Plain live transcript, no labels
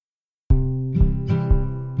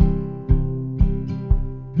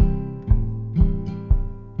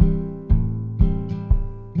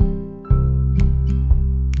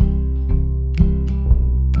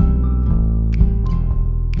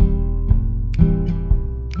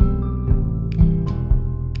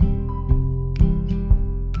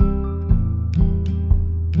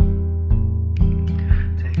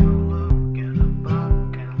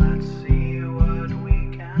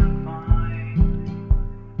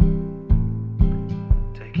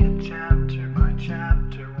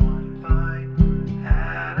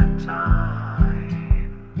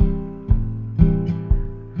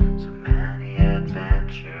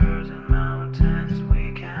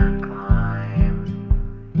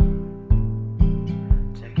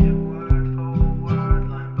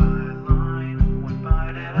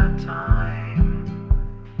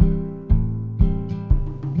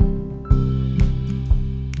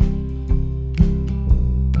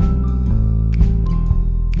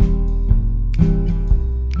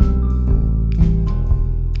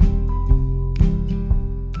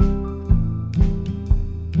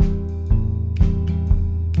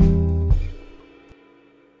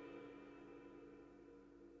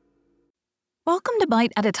Welcome to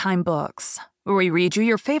Bite at a Time Books, where we read you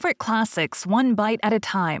your favorite classics one bite at a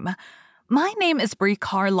time. My name is Brie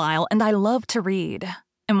Carlisle, and I love to read,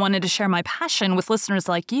 and wanted to share my passion with listeners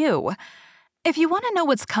like you. If you want to know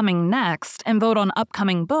what's coming next and vote on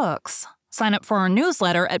upcoming books, sign up for our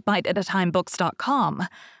newsletter at biteatatimebooks.com.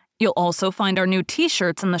 You'll also find our new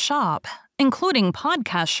t-shirts in the shop, including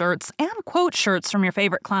podcast shirts and quote shirts from your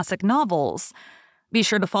favorite classic novels. Be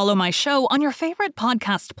sure to follow my show on your favorite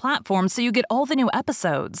podcast platform so you get all the new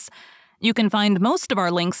episodes. You can find most of our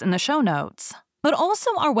links in the show notes, but also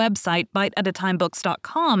our website,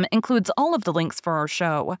 biteatatimebooks.com, includes all of the links for our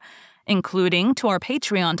show, including to our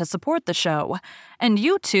Patreon to support the show, and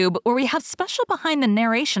YouTube, where we have special behind the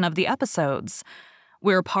narration of the episodes.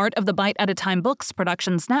 We're part of the Bite at a Time Books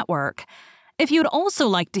Productions Network. If you'd also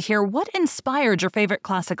like to hear what inspired your favorite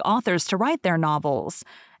classic authors to write their novels,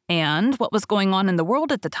 and what was going on in the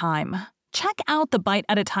world at the time, check out the Bite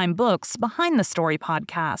at a Time Books Behind the Story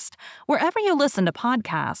podcast, wherever you listen to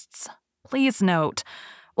podcasts. Please note,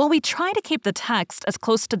 while we try to keep the text as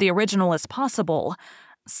close to the original as possible,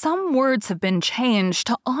 some words have been changed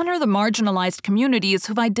to honor the marginalized communities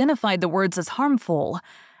who've identified the words as harmful,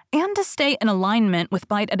 and to stay in alignment with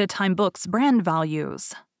Bite at a Time Books' brand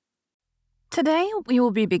values. Today, we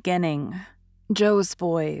will be beginning Jo's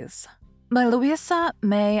Boys by Louisa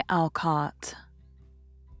May Alcott.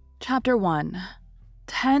 Chapter 1.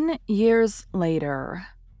 10 Years Later.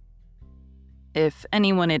 If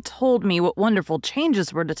anyone had told me what wonderful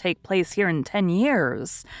changes were to take place here in 10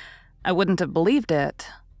 years, I wouldn't have believed it,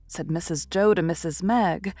 said Mrs. Jo to Mrs.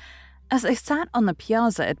 Meg, as they sat on the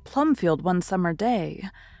piazza at Plumfield one summer day,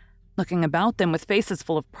 looking about them with faces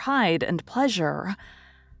full of pride and pleasure.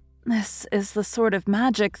 This is the sort of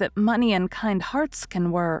magic that money and kind hearts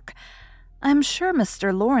can work. I'm sure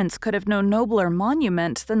Mr. Lawrence could have no nobler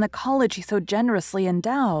monument than the college he so generously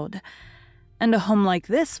endowed. And a home like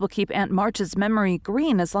this will keep Aunt March's memory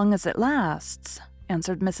green as long as it lasts,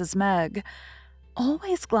 answered Mrs. Meg,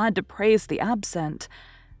 always glad to praise the absent.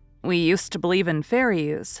 We used to believe in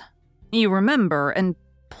fairies, you remember, and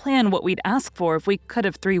plan what we'd ask for if we could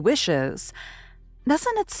have 3 wishes.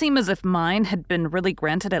 Doesn't it seem as if mine had been really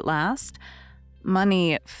granted at last?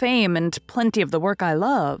 Money, fame, and plenty of the work I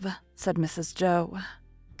love, said Mrs. Jo,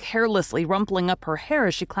 carelessly rumpling up her hair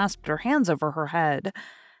as she clasped her hands over her head,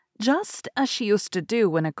 just as she used to do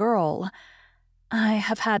when a girl. I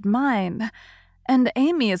have had mine, and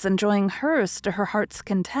Amy is enjoying hers to her heart's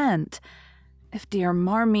content. If dear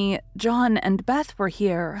Marmee, John, and Beth were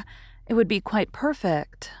here, it would be quite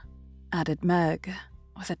perfect, added Meg,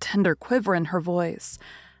 with a tender quiver in her voice,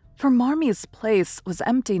 for Marmee's place was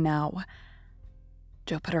empty now.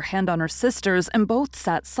 Jo put her hand on her sister's, and both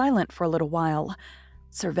sat silent for a little while,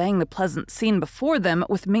 surveying the pleasant scene before them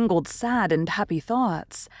with mingled sad and happy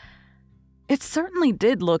thoughts. It certainly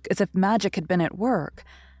did look as if magic had been at work,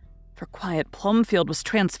 for quiet Plumfield was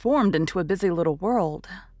transformed into a busy little world.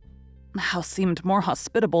 The house seemed more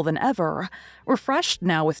hospitable than ever, refreshed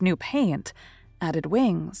now with new paint, added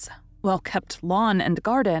wings, well-kept lawn and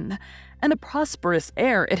garden, and a prosperous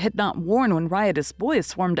air it had not worn when riotous boys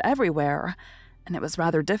swarmed everywhere, and it was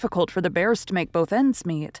rather difficult for the Bears to make both ends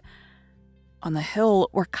meet. On the hill,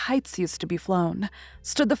 where kites used to be flown,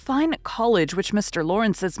 stood the fine college which Mr.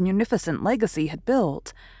 Lawrence's munificent legacy had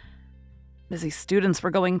built. Busy students were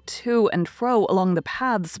going to and fro along the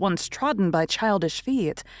paths once trodden by childish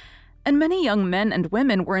feet, and many young men and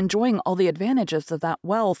women were enjoying all the advantages of that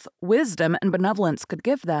wealth, wisdom, and benevolence could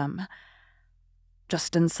give them.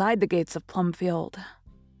 Just inside the gates of Plumfield,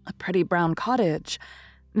 a pretty brown cottage,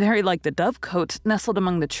 very like the dovecote, nestled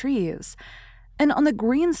among the trees, and on the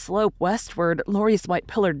green slope westward, Laurie's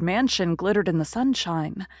white-pillared mansion glittered in the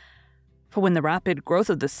sunshine. For when the rapid growth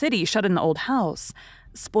of the city shut in the old house,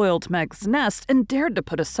 spoiled Meg's nest, and dared to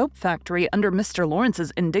put a soap factory under Mr.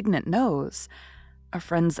 Lawrence's indignant nose, our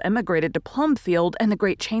friends emigrated to Plumfield, and the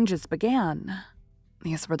great changes began.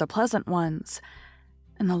 These were the pleasant ones,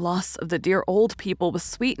 and the loss of the dear old people was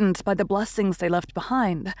sweetened by the blessings they left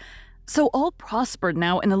behind. So all prospered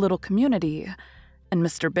now in the little community, and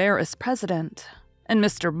Mr. Bear as president, and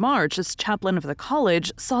Mr. March as chaplain of the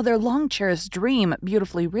college saw their long-cherished dream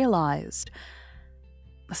beautifully realized.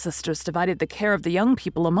 The sisters divided the care of the young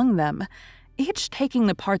people among them, each taking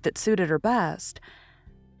the part that suited her best.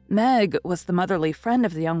 Meg was the motherly friend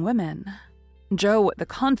of the young women, Jo the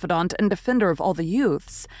confidant and defender of all the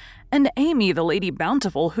youths, and Amy the Lady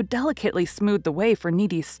Bountiful who delicately smoothed the way for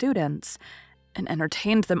needy students, and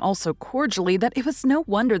entertained them all so cordially that it was no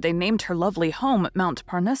wonder they named her lovely home Mount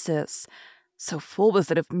Parnassus. So full was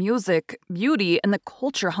it of music, beauty, and the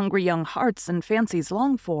culture-hungry young hearts and fancies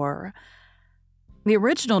long for. The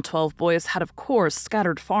original 12 boys had, of course,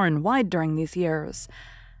 scattered far and wide during these years,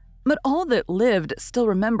 but all that lived still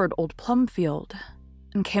remembered Old Plumfield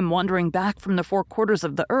and came wandering back from the four quarters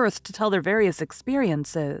of the earth to tell their various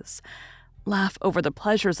experiences, laugh over the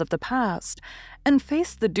pleasures of the past, and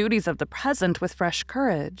face the duties of the present with fresh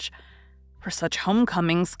courage. For such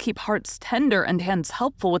homecomings keep hearts tender and hands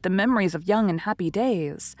helpful with the memories of young and happy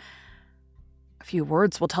days. A few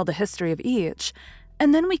words will tell the history of each,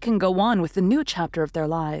 and then we can go on with the new chapter of their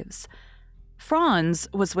lives. Franz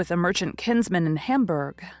was with a merchant kinsman in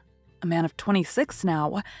Hamburg, a man of 26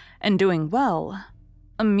 now, and doing well.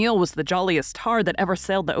 Emil was the jolliest tar that ever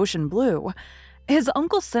sailed the ocean blue. His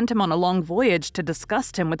uncle sent him on a long voyage to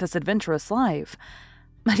disgust him with his adventurous life,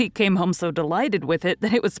 but he came home so delighted with it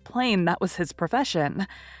that it was plain that was his profession,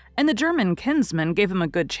 and the German kinsman gave him a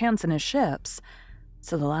good chance in his ships,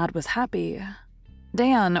 so the lad was happy.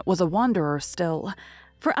 Dan was a wanderer still,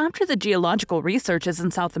 for after the geological researches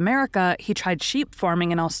in South America, he tried sheep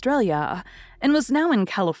farming in Australia and was now in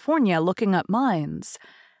California looking up mines.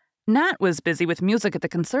 Nat was busy with music at the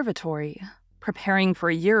conservatory, preparing for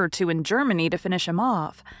a year or two in Germany to finish him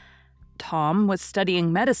off. Tom was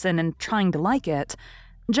studying medicine and trying to like it.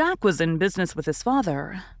 Jack was in business with his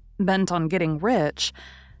father, bent on getting rich.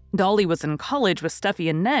 Dolly was in college with Steffi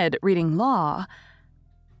and Ned, reading law.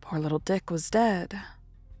 Poor little Dick was dead.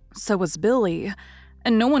 So was Billy,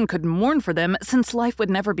 and no one could mourn for them since life would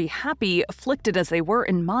never be happy, afflicted as they were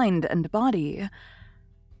in mind and body.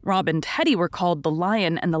 Rob and Teddy were called the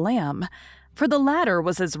Lion and the Lamb, for the latter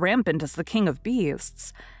was as rampant as the king of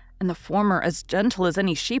beasts, and the former as gentle as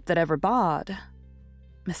any sheep that ever baaed.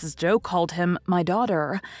 Mrs. Joe called him my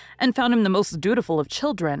daughter, and found him the most dutiful of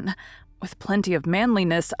children, with plenty of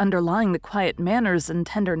manliness underlying the quiet manners and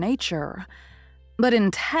tender nature. But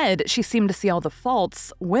in Ted, she seemed to see all the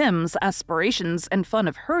faults, whims, aspirations, and fun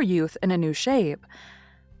of her youth in a new shape.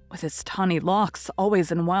 With his tawny locks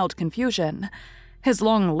always in wild confusion, his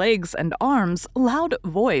long legs and arms, loud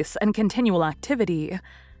voice, and continual activity,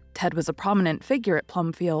 Ted was a prominent figure at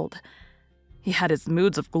Plumfield. He had his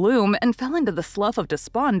moods of gloom and fell into the slough of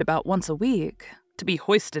despond about once a week, to be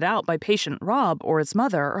hoisted out by patient Rob or his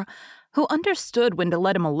mother, who understood when to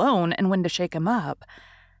let him alone and when to shake him up.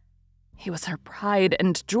 He was her pride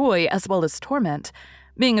and joy as well as torment,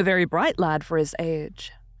 being a very bright lad for his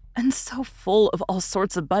age, and so full of all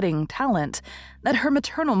sorts of budding talent that her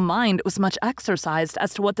maternal mind was much exercised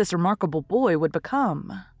as to what this remarkable boy would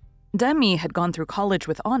become. Demi had gone through college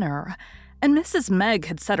with honor, and Mrs. Meg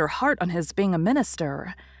had set her heart on his being a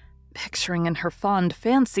minister, picturing in her fond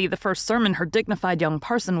fancy the first sermon her dignified young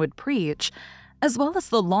parson would preach, as well as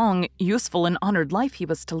the long, useful, and honored life he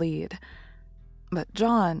was to lead. But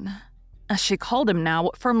John, as she called him now,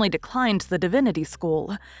 firmly declined the divinity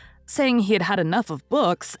school, saying he had had enough of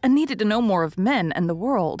books and needed to know more of men and the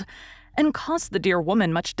world, and caused the dear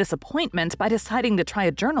woman much disappointment by deciding to try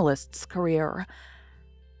a journalist's career.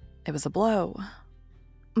 It was a blow.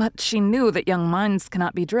 But she knew that young minds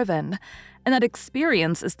cannot be driven, and that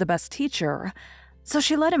experience is the best teacher, so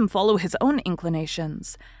she let him follow his own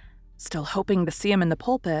inclinations, still hoping to see him in the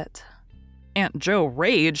pulpit. Aunt Jo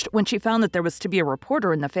raged when she found that there was to be a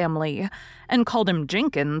reporter in the family, and called him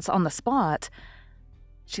Jenkins on the spot.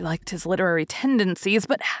 She liked his literary tendencies,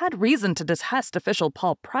 but had reason to detest official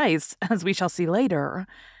Paul Price, as we shall see later.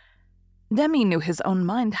 Demi knew his own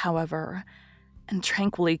mind, however, and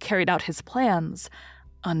tranquilly carried out his plans,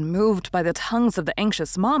 unmoved by the tongues of the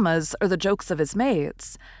anxious mamas or the jokes of his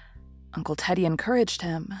mates. Uncle Teddy encouraged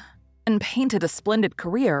him, and painted a splendid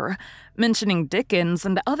career, mentioning Dickens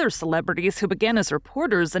and other celebrities who began as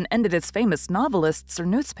reporters and ended as famous novelists or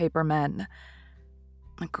newspapermen.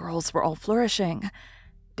 The girls were all flourishing.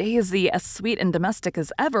 Daisy, as sweet and domestic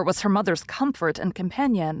as ever, was her mother's comfort and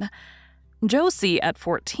companion. Josie, at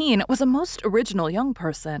 14, was a most original young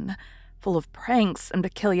person, full of pranks and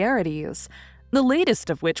peculiarities, the latest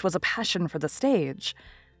of which was a passion for the stage,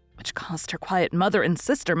 which caused her quiet mother and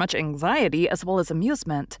sister much anxiety as well as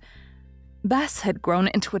amusement. Bess had grown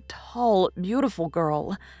into a tall, beautiful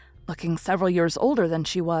girl, looking several years older than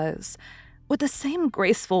she was, with the same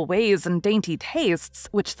graceful ways and dainty tastes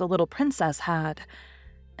which the little princess had,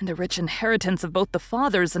 and a rich inheritance of both the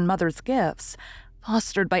father's and mother's gifts,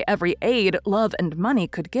 fostered by every aid love and money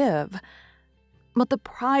could give. But the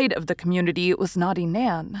pride of the community was naughty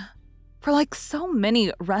Nan, for like so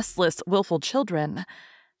many restless, willful children,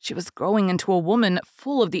 she was growing into a woman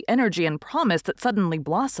full of the energy and promise that suddenly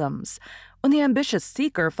blossoms when the ambitious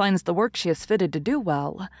seeker finds the work she is fitted to do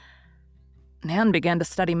well. Nan began to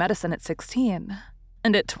study medicine at 16,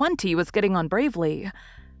 and at 20 was getting on bravely.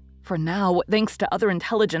 For now, thanks to other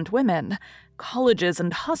intelligent women, colleges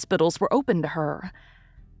and hospitals were open to her.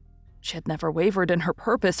 She had never wavered in her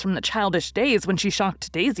purpose from the childish days when she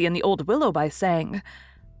shocked Daisy in the old willow by saying,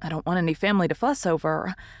 "I don't want any family to fuss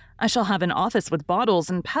over. I shall have an office with bottles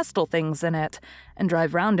and pestle things in it, and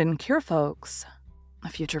drive round and cure folks." A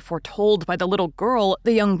future foretold by the little girl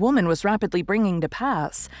the young woman was rapidly bringing to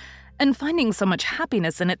pass, and finding so much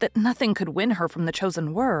happiness in it that nothing could win her from the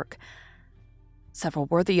chosen work. Several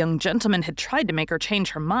worthy young gentlemen had tried to make her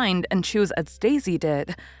change her mind and choose as Daisy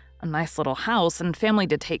did, a nice little house and family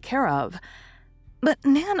to take care of. But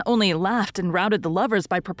Nan only laughed and routed the lovers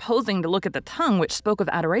by proposing to look at the tongue which spoke of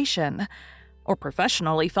adoration, or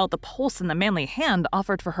professionally felt the pulse in the manly hand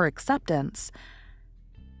offered for her acceptance.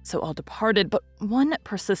 So all departed but one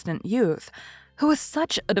persistent youth, who was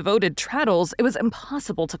such a devoted Traddles it was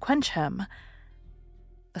impossible to quench him.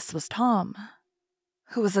 This was Tom,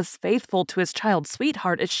 who was as faithful to his child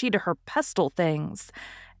sweetheart as she to her pestle things,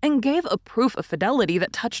 and gave a proof of fidelity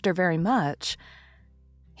that touched her very much.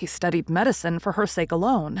 He studied medicine for her sake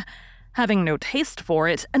alone, having no taste for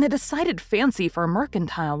it and a decided fancy for a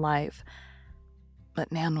mercantile life.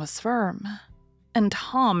 But Nan was firm, and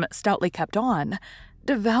Tom stoutly kept on,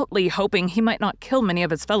 devoutly hoping he might not kill many of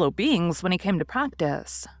his fellow beings when he came to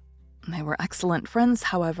practice. They were excellent friends,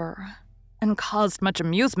 however, and caused much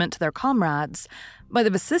amusement to their comrades by the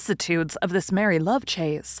vicissitudes of this merry love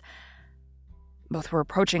chase. Both were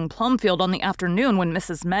approaching Plumfield on the afternoon when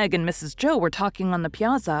Mrs. Meg and Mrs. Joe were talking on the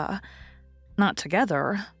piazza. Not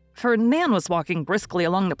together, for Nan was walking briskly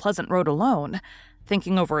along the pleasant road alone,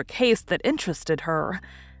 thinking over a case that interested her,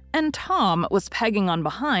 and Tom was pegging on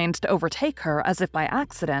behind to overtake her as if by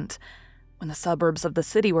accident, when the suburbs of the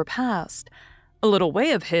city were passed, a little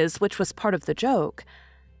way of his which was part of the joke.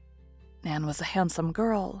 Nan was a handsome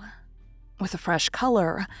girl, with a fresh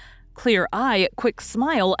color, clear eye, quick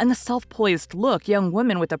smile, and the self-poised look young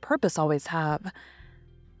women with a purpose always have.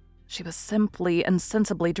 She was simply and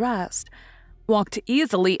sensibly dressed, walked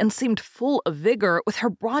easily and seemed full of vigor with her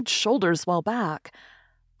broad shoulders well back,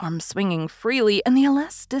 arms swinging freely and the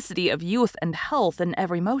elasticity of youth and health in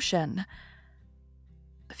every motion.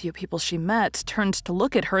 The few people she met turned to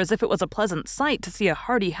look at her as if it was a pleasant sight to see a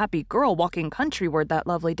hearty, happy girl walking countryward that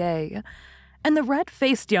lovely day, and the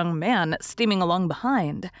red-faced young man steaming along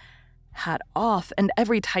behind, hat off and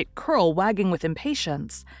every tight curl wagging with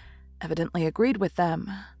impatience, evidently agreed with them.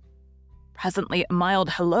 Presently a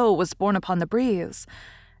mild hello was borne upon the breeze,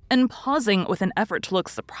 and pausing with an effort to look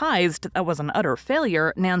surprised that was an utter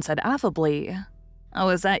failure, Nan said affably, "Oh,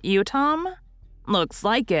 is that you, Tom? Looks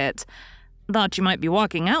like it. Thought you might be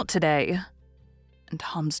walking out today." And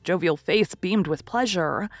Tom's jovial face beamed with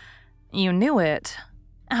pleasure. "You knew it.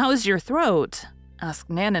 How's your throat?" asked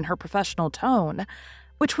Nan in her professional tone,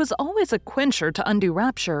 which was always a quencher to undue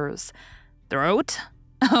raptures. "Throat?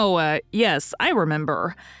 Oh, yes, I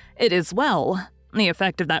remember. It is well. The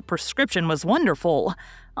effect of that prescription was wonderful.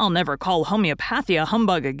 I'll never call homeopathy a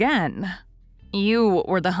humbug again." "You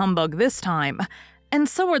were the humbug this time, and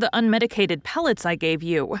so were the unmedicated pellets I gave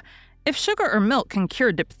you. If sugar or milk can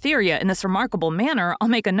cure diphtheria in this remarkable manner, I'll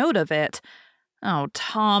make a note of it." "Oh,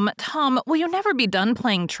 Tom, will you never be done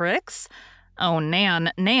playing tricks? Oh,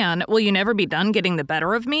 Nan, will you never be done getting the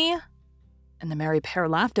better of me?" And the merry pair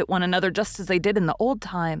laughed at one another just as they did in the old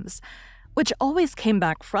times, which always came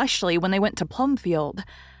back freshly when they went to Plumfield.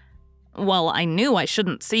 "Well, I knew I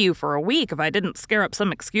shouldn't see you for a week if I didn't scare up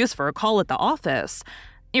some excuse for a call at the office.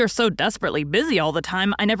 You're so desperately busy all the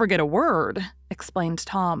time, I never get a word," explained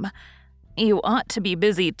Tom. "You ought to be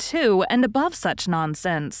busy, too, and above such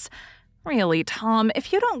nonsense. Really, Tom,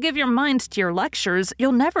 if you don't give your mind to your lectures,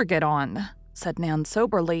 you'll never get on," said Nan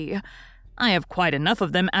soberly. "I have quite enough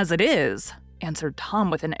of them as it is," answered Tom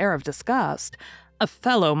with an air of disgust. "A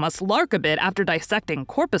fellow must lark a bit after dissecting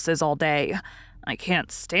corpuses all day. I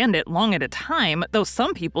can't stand it long at a time, though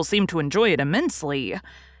some people seem to enjoy it immensely."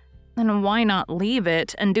 "Then why not leave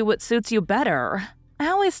it and do what suits you better? I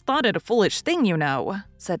always thought it a foolish thing, you know,"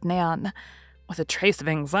 said Nan, with a trace of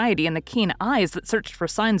anxiety in the keen eyes that searched for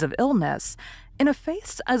signs of illness, in a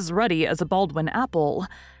face as ruddy as a Baldwin apple.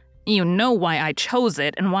 "You know why I chose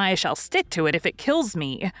it and why I shall stick to it if it kills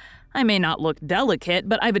me. I may not look delicate,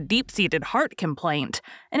 but I've a deep-seated heart complaint,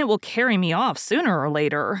 and it will carry me off sooner or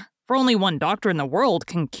later, for only one doctor in the world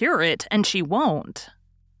can cure it, and she won't."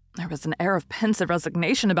 There was an air of pensive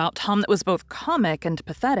resignation about Tom that was both comic and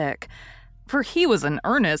pathetic, for he was in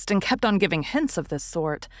earnest and kept on giving hints of this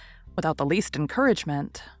sort, without the least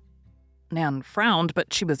encouragement. Nan frowned,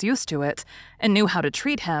 but she was used to it, and knew how to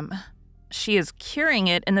treat him. She is curing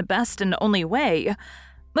it in the best and only way,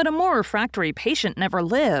 but a more refractory patient never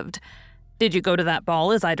lived. Did you go to that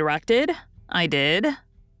ball as I directed? I did.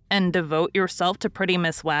 And devote yourself to pretty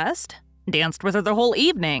Miss West? Danced with her the whole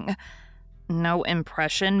evening. No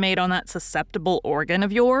impression made on that susceptible organ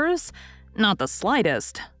of yours? Not the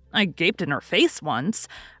slightest. I gaped in her face once,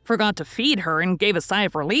 forgot to feed her, and gave a sigh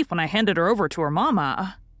of relief when I handed her over to her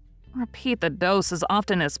mama. Repeat the dose as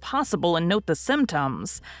often as possible and note the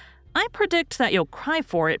symptoms. I predict that you'll cry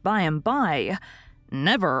for it by and by.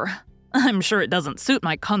 Never. I'm sure it doesn't suit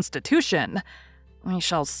my constitution. We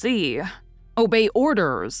shall see. Obey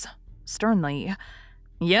orders. Sternly.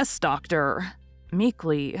 Yes, doctor.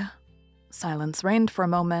 Meekly. Silence reigned for a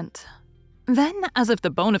moment. Then, as if the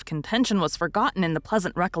bone of contention was forgotten in the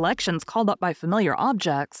pleasant recollections called up by familiar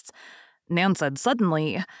objects, Nan said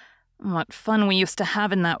suddenly, "What fun we used to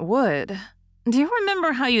have in that wood. Do you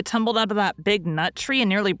remember how you tumbled out of that big nut tree and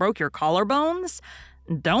nearly broke your collarbones?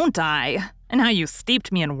 Don't I? And how you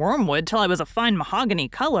steeped me in wormwood till I was a fine mahogany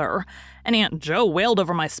color, and Aunt Jo wailed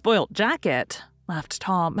over my spoilt jacket," laughed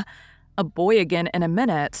Tom. "A boy again in a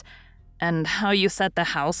minute. And how you set the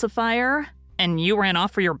house afire? And you ran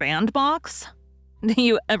off for your bandbox? Do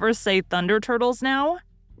you ever say Thunder Turtles now?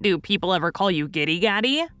 Do people ever call you Giddy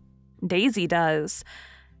Gaddy?" "Daisy does."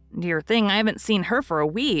 "Dear thing, I haven't seen her for a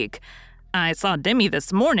week. I saw Dimmy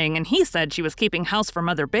this morning, and he said she was keeping house for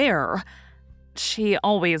Mother Bear. She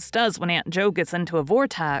always does when Aunt Jo gets into a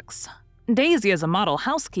vortex. Daisy is a model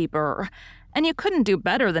housekeeper, and you couldn't do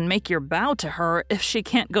better than make your bow to her if she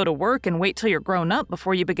can't go to work and wait till you're grown up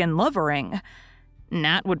before you begin lovering.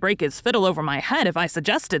 Nat would break his fiddle over my head if I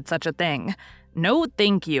suggested such a thing. No,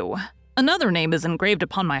 thank you. Another name is engraved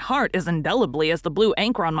upon my heart as indelibly as the blue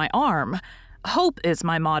anchor on my arm. Hope is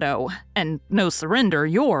my motto, and no surrender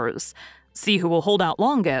yours. See who will hold out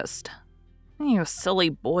longest." "You silly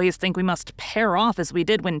boys think we must pair off as we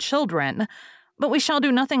did when children, but we shall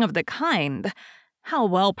do nothing of the kind. How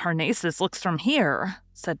well Parnassus looks from here,"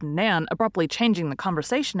 said Nan, abruptly changing the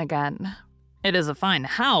conversation again. "It is a fine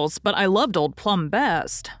house, but I loved Old Plum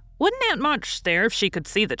best. Wouldn't Aunt March stare if she could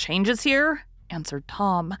see the changes here?" answered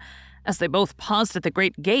Tom, as they both paused at the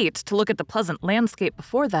great gate to look at the pleasant landscape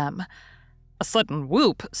before them. A sudden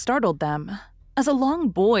whoop startled them, as a long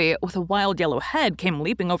boy with a wild yellow head came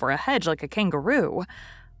leaping over a hedge like a kangaroo,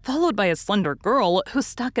 followed by a slender girl who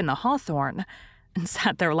stuck in the hawthorn and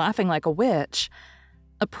sat there laughing like a witch.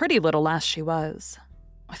 A pretty little lass she was,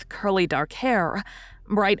 with curly dark hair,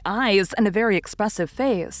 bright eyes, and a very expressive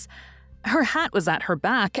face. Her hat was at her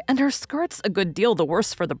back, and her skirts a good deal the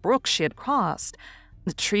worse for the brook she had crossed,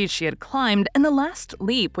 the trees she had climbed, and the last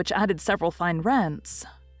leap which added several fine rents.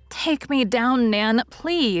 "Take me down, Nan,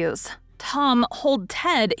 please. Tom, hold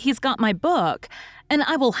Ted, he's got my book, and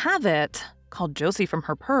I will have it," called Josie from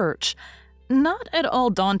her perch, not at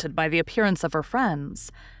all daunted by the appearance of her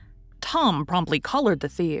friends. Tom promptly collared the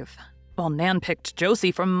thief, while Nan picked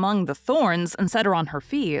Josie from among the thorns and set her on her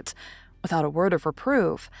feet, without a word of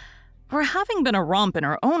reproof. For having been a romp in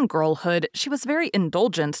her own girlhood, she was very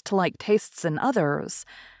indulgent to like tastes in others.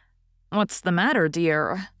 "What's the matter,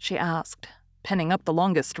 dear?" she asked, pinning up the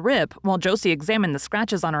longest rip while Josie examined the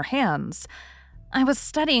scratches on her hands. "I was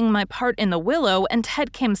studying my part in the willow, and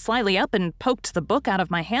Ted came slyly up and poked the book out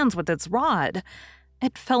of my hands with its rod.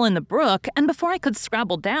 It fell in the brook, and before I could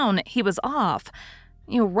scrabble down, he was off.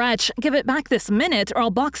 You wretch, give it back this minute, or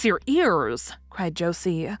I'll box your ears," cried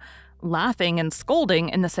Josie, laughing and scolding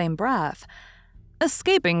in the same breath.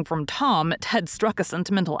 Escaping from Tom, Ted struck a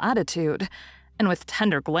sentimental attitude, and with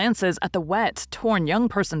tender glances at the wet, torn young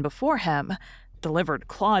person before him, delivered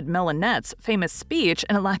Claude Melinette's famous speech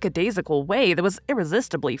in a lackadaisical way that was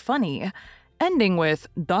irresistibly funny, ending with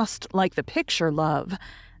 "Dost like the picture, love?"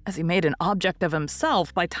 as he made an object of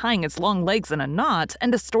himself by tying his long legs in a knot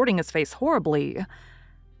and distorting his face horribly.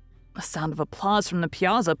 A sound of applause from the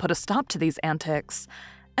piazza put a stop to these antics,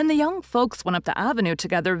 and the young folks went up the avenue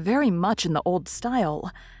together very much in the old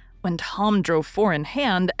style, when Tom drove four in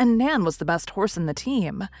hand and Nan was the best horse in the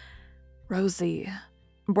team. Rosy.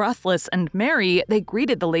 Breathless and merry, they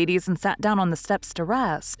greeted the ladies and sat down on the steps to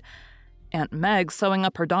rest, Aunt Meg sewing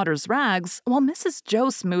up her daughter's rags while Mrs.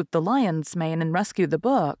 Jo smoothed the lion's mane and rescued the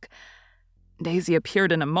book. Daisy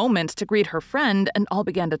appeared in a moment to greet her friend, and all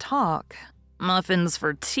began to talk. "Muffins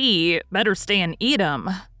for tea, better stay and eat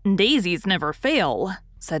 'em. Daisies never fail,"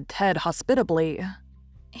 said Ted hospitably.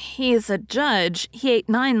 "He's a judge. He ate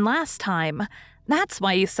 9 last time. That's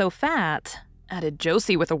why he's so fat," added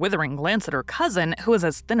Josie with a withering glance at her cousin, who was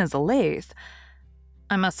as thin as a lathe.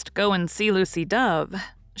 "I must go and see Lucy Dove.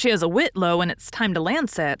 She has a whitlow and it's time to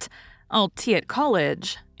lance it. I'll tea at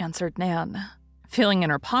college," answered Nan, feeling in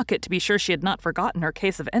her pocket to be sure she had not forgotten her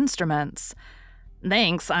case of instruments.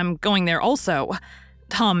 "Thanks, I'm going there also.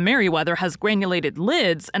 Tom Merriweather has granulated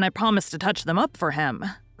lids, and I promised to touch them up for him.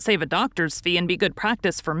 Save a doctor's fee and be good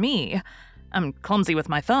practice for me. I'm clumsy with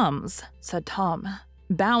my thumbs," said Tom,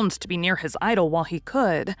 bound to be near his idol while he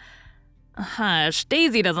could. "Hush,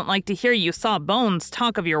 Daisy doesn't like to hear you sawbones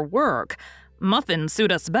talk of your work. Muffins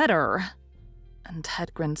suit us better." And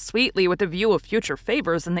Ted grinned sweetly with a view of future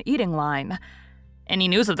favors in the eating line. "Any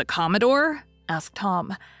news of the Commodore?" asked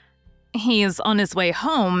Tom. "He's on his way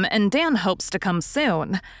home, and Dan hopes to come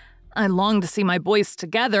soon. I long to see my boys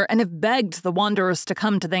together and have begged the Wanderers to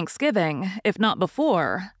come to Thanksgiving, if not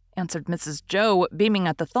before," answered Mrs. Joe, beaming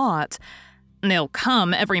at the thought. "They'll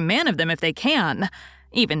come, every man of them, if they can.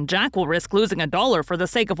 Even Jack will risk losing $1 for the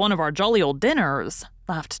sake of one of our jolly old dinners,"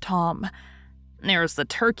 laughed Tom. "There's the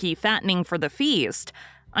turkey fattening for the feast.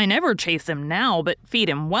 I never chase him now, but feed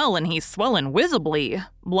him well and he's swellin' visibly.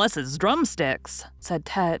 Bless his drumsticks," said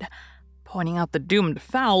Ted, pointing out the doomed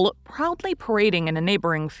fowl proudly parading in a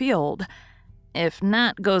neighboring field. "If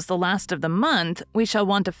Nat goes the last of the month, we shall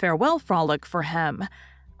want a farewell frolic for him.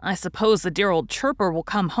 I suppose the dear old chirper will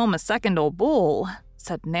come home a second old bull,"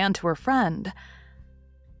 said Nan to her friend.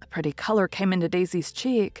 A pretty color came into Daisy's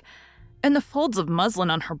cheek, and the folds of muslin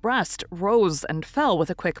on her breast rose and fell with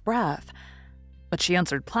a quick breath. But she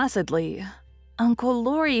answered placidly, "Uncle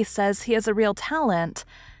Laurie says he has a real talent,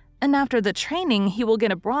 and after the training he will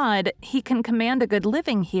get abroad, he can command a good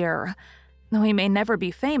living here, though he may never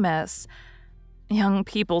be famous. Young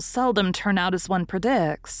people seldom turn out as one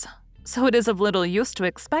predicts, so it is of little use to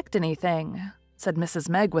expect anything," said Mrs.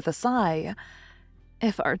 Meg with a sigh.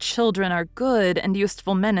 "If our children are good and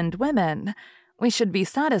useful men and women, we should be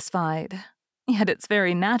satisfied. Yet it's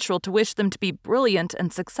very natural to wish them to be brilliant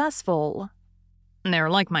and successful." "They're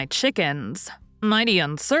like my chickens, mighty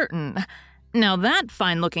uncertain. Now that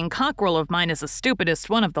fine-looking cockerel of mine is the stupidest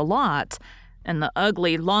one of the lot, and the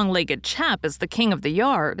ugly, long-legged chap is the king of the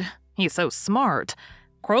yard. He's so smart.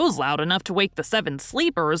 Crows loud enough to wake the 7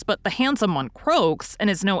 sleepers, but the handsome one croaks and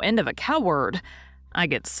is no end of a coward. I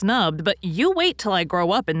get snubbed, but you wait till I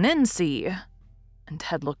grow up and then see." And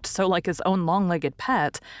Ted looked so like his own long-legged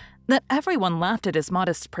pet that everyone laughed at his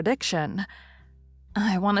modest prediction.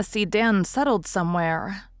 "I want to see Dan settled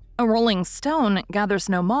somewhere. A rolling stone gathers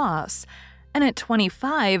no moss, and at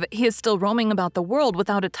 25 he is still roaming about the world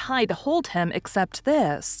without a tie to hold him except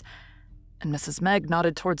this." And Mrs. Meg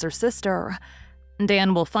nodded towards her sister.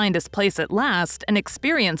 "Dan will find his place at last, and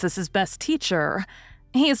experience is his best teacher.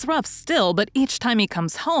 He's rough still, but each time he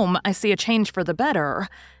comes home, I see a change for the better,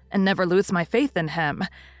 and never lose my faith in him.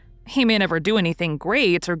 He may never do anything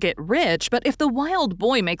great or get rich, but if the wild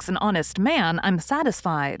boy makes an honest man, I'm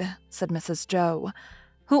satisfied," said Mrs. Joe,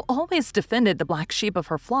 who always defended the black sheep of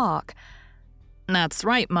her flock. "That's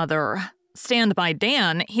right, Mother. Stand by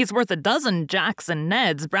Dan. He's worth a dozen Jacks and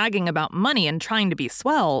Neds bragging about money and trying to be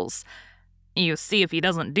swells. You see if he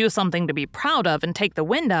doesn't do something to be proud of and take the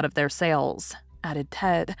wind out of their sails," added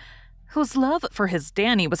Ted, whose love for his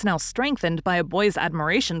Danny was now strengthened by a boy's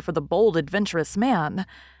admiration for the bold, adventurous man.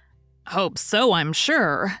 "Hope so, I'm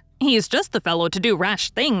sure. He's just the fellow to do rash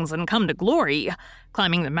things and come to glory,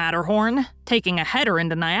 climbing the Matterhorn, taking a header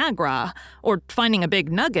into Niagara, or finding a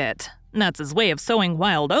big nugget. That's his way of sowing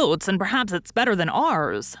wild oats, and perhaps it's better than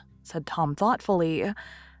ours," said Tom thoughtfully,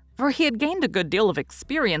 for he had gained a good deal of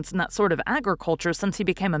experience in that sort of agriculture since he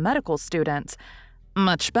became a medical student.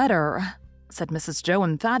 "Much better," said Mrs. Joe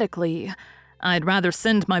emphatically. "I'd rather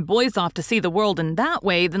send my boys off to see the world in that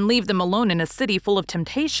way than leave them alone in a city full of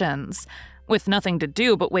temptations, with nothing to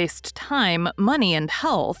do but waste time, money, and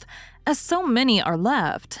health, as so many are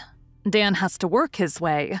left. Dan has to work his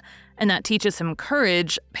way, and that teaches him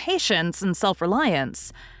courage, patience, and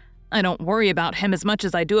self-reliance. I don't worry about him as much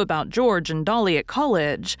as I do about George and Dolly at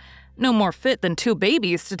college, no more fit than 2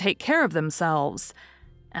 babies to take care of themselves.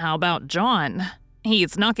 How about John?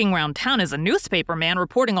 He's knocking around town as a newspaper man,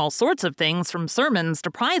 reporting all sorts of things from sermons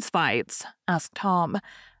to prize fights," asked Tom,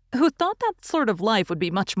 who thought that sort of life would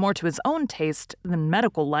be much more to his own taste than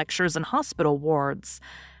medical lectures and hospital wards.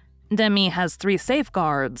 "Demi has 3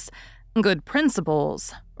 safeguards, good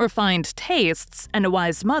principles, refined tastes, and a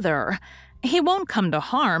wise mother. He won't come to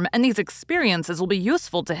harm, and these experiences will be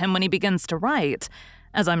useful to him when he begins to write,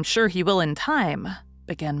 as I'm sure he will in time,"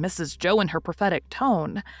 began Mrs. Joe in her prophetic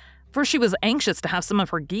tone, for she was anxious to have some of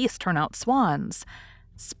her geese turn out swans.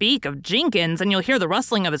 "Speak of Jenkins, and you'll hear the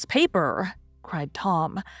rustling of his paper," cried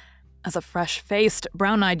Tom, as a fresh-faced,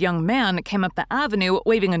 brown-eyed young man came up the avenue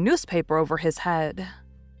waving a newspaper over his head.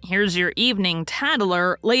 "Here's your Evening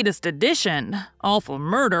Tattler, latest edition. Awful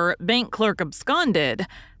murder, bank clerk absconded,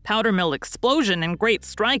 powder mill explosion and great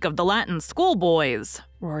strike of the Latin schoolboys,"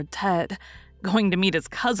 roared Ted, going to meet his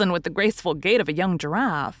cousin with the graceful gait of a young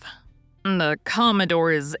giraffe. The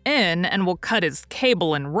Commodore is in and will cut his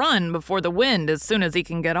cable and run before the wind as soon as he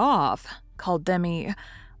can get off, called Demi,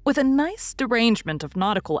 with a nice derangement of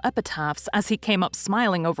nautical epitaphs as he came up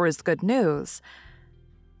smiling over his good news.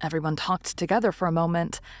 Everyone talked together for a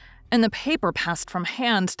moment, and the paper passed from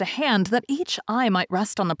hand to hand that each eye might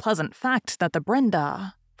rest on the pleasant fact that the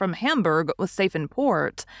Brenda, from Hamburg, was safe in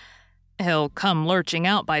port. He'll come lurching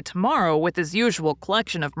out by tomorrow with his usual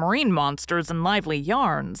collection of marine monsters and lively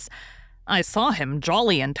yarns. I saw him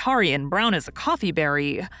jolly and tarry and brown as a coffee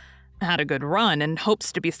berry. Had a good run and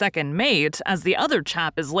hopes to be second mate, as the other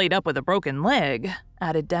chap is laid up with a broken leg,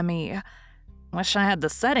 added Demi. Wish I had the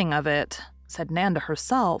setting of it, said Nan to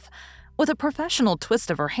herself, with a professional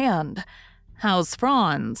twist of her hand. How's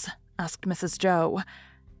Franz? Asked Mrs. Joe.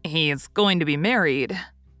 He's going to be married.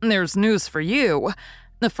 There's news for you.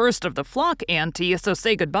 The first of the flock, Auntie, so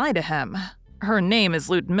say goodbye to him. Her name is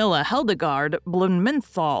Ludmilla Heldegard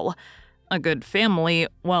Blumenthal. A good family,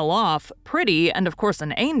 well off, pretty, and of course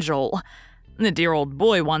an angel. The dear old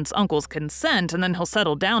boy wants Uncle's consent, and then he'll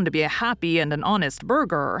settle down to be a happy and an honest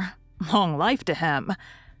burgher. Long life to him.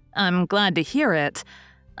 I'm glad to hear it.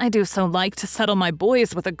 I do so like to settle my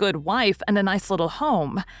boys with a good wife and a nice little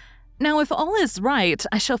home. Now, if all is right,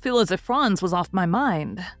 I shall feel as if Franz was off my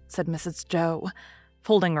mind, said Mrs. Joe,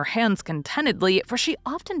 folding her hands contentedly, for she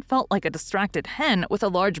often felt like a distracted hen with a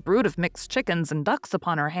large brood of mixed chickens and ducks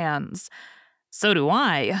upon her hands. So do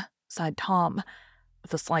I, sighed Tom,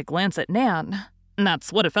 with a sly glance at Nan.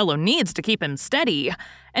 That's what a fellow needs to keep him steady,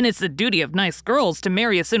 and it's the duty of nice girls to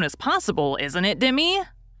marry as soon as possible, isn't it, Demi?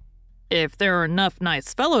 If there are enough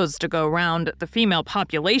nice fellows to go round, the female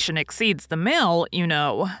population exceeds the male, you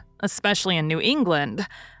know, especially in New England,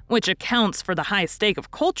 which accounts for the high stake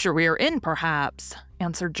of culture we are in, perhaps,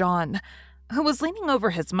 answered John, who was leaning over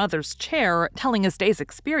his mother's chair, telling his day's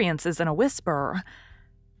experiences in a whisper.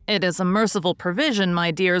 It is a merciful provision,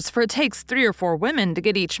 my dears, for it takes 3 or 4 women to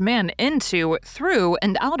get each man into, through,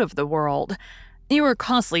 and out of the world. You are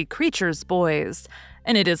costly creatures, boys,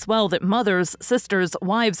 and it is well that mothers, sisters,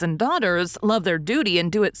 wives, and daughters love their duty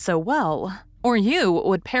and do it so well, or you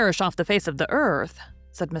would perish off the face of the earth,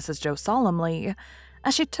 said Mrs. Joe solemnly,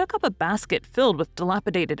 as she took up a basket filled with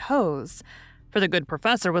dilapidated hose, for the good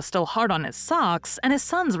professor was still hard on his socks, and his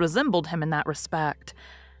sons resembled him in that respect.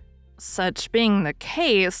 Such being the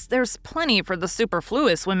case, there's plenty for the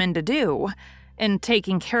superfluous women to do, in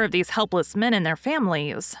taking care of these helpless men and their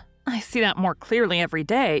families. I see that more clearly every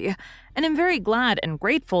day, and am very glad and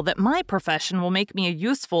grateful that my profession will make me a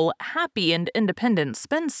useful, happy, and independent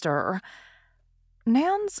spinster.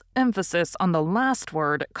 Nan's emphasis on the last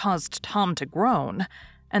word caused Tom to groan,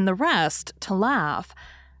 and the rest to laugh.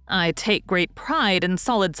 I take great pride and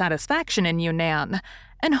solid satisfaction in you, Nan,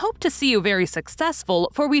 and hope to see you very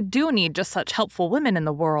successful, for we do need just such helpful women in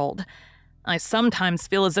the world. I sometimes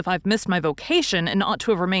feel as if I've missed my vocation and ought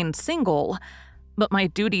to have remained single, but my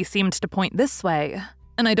duty seemed to point this way,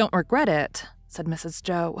 and I don't regret it, said Mrs.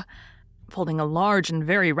 Joe, folding a large and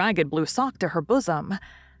very ragged blue sock to her bosom.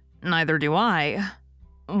 Neither do I.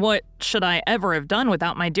 What should I ever have done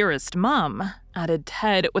without my dearest Mum? Added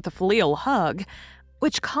Ted with a filial hug,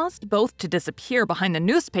 which caused both to disappear behind the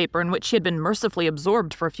newspaper in which he had been mercifully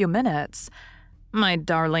absorbed for a few minutes. My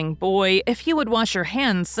darling boy, if you would wash your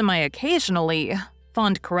hands semi-occasionally,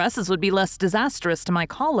 fond caresses would be less disastrous to my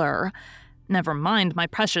collar. Never mind my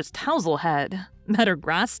precious Touselhead. Better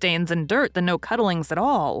grass stains and dirt than no cuddlings at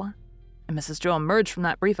all. And Mrs. Joe emerged from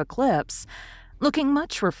that brief eclipse, looking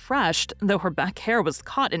much refreshed, though her back hair was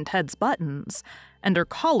caught in Ted's buttons, and her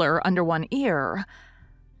collar under one ear.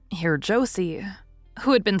 Here Josie,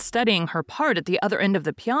 who had been studying her part at the other end of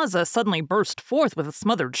the piazza, suddenly burst forth with a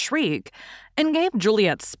smothered shriek, and gave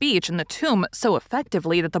Juliet's speech in the tomb so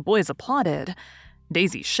effectively that the boys applauded.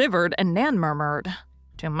 Daisy shivered, and Nan murmured,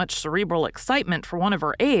 "Too much cerebral excitement for one of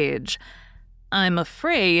her age." "I'm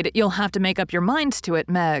afraid you'll have to make up your mind to it,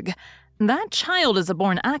 Meg. That child is a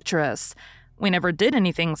born actress. We never did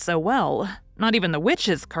anything so well, not even the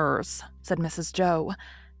witch's curse," said Mrs. Joe,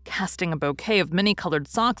 casting a bouquet of many-colored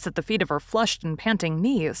socks at the feet of her flushed and panting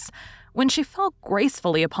niece, when she fell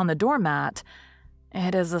gracefully upon the doormat.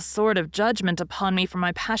 "It is a sort of judgment upon me for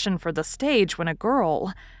my passion for the stage when a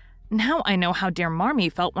girl. Now I know how dear Marmee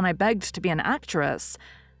felt when I begged to be an actress.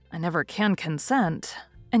 I never can consent,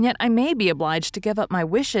 and yet I may be obliged to give up my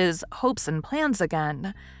wishes, hopes, and plans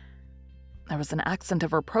again." There was an accent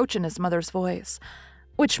of reproach in his mother's voice,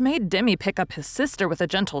 which made Demi pick up his sister with a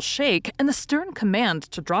gentle shake and the stern command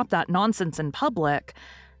to drop that nonsense in public.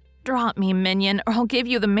 "Drop me, minion, or I'll give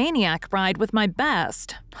you the maniac bride with my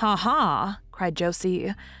best. Ha ha," cried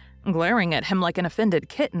Josie, glaring at him like an offended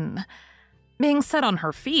kitten. Being set on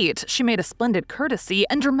her feet, she made a splendid courtesy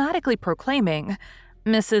and dramatically proclaiming,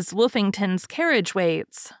 "Mrs. Woofington's carriage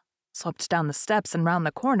waits," swept down the steps and round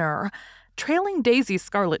the corner, trailing Daisy's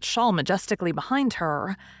scarlet shawl majestically behind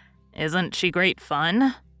her. "Isn't she great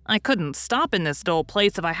fun? I couldn't stop in this dull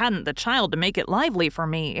place if I hadn't the child to make it lively for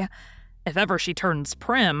me. If ever she turns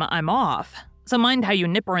prim, I'm off, so mind how you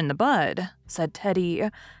nip her in the bud," said Teddy,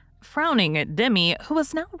 frowning at Demi, who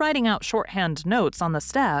was now writing out shorthand notes on the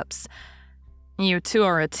steps. "You two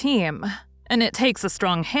are a team, and it takes a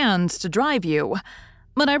strong hand to drive you,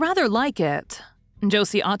 but I rather like it.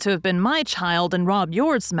 Josie ought to have been my child and Rob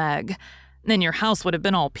yours, Meg. Then your house would have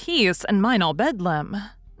been all peace and mine all bedlam.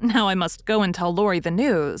 Now I must go and tell Laurie the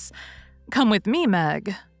news. Come with me,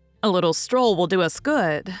 Meg. A little stroll will do us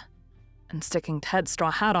good." And sticking Ted's straw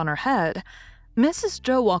hat on her head, Mrs.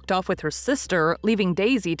 Joe walked off with her sister, leaving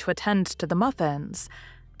Daisy to attend to the muffins,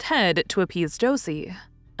 Ted to appease Josie,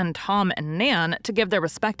 and Tom and Nan to give their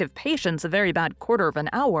respective patients a very bad quarter of an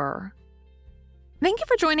hour. Thank you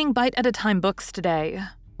for joining Bite at a Time Books today,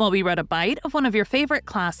 while we read a bite of one of your favorite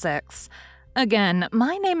classics. Again,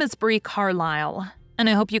 my name is Brie Carlisle, and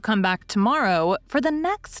I hope you come back tomorrow for the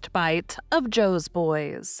next bite of Joe's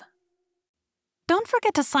Boys. Don't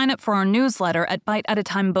forget to sign up for our newsletter at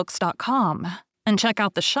biteatatimebooks.com and check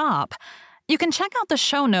out the shop. You can check out the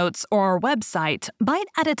show notes or our website,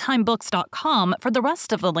 biteatatimebooks.com, for the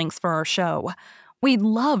rest of the links for our show. We'd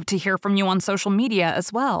love to hear from you on social media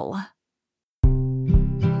as well.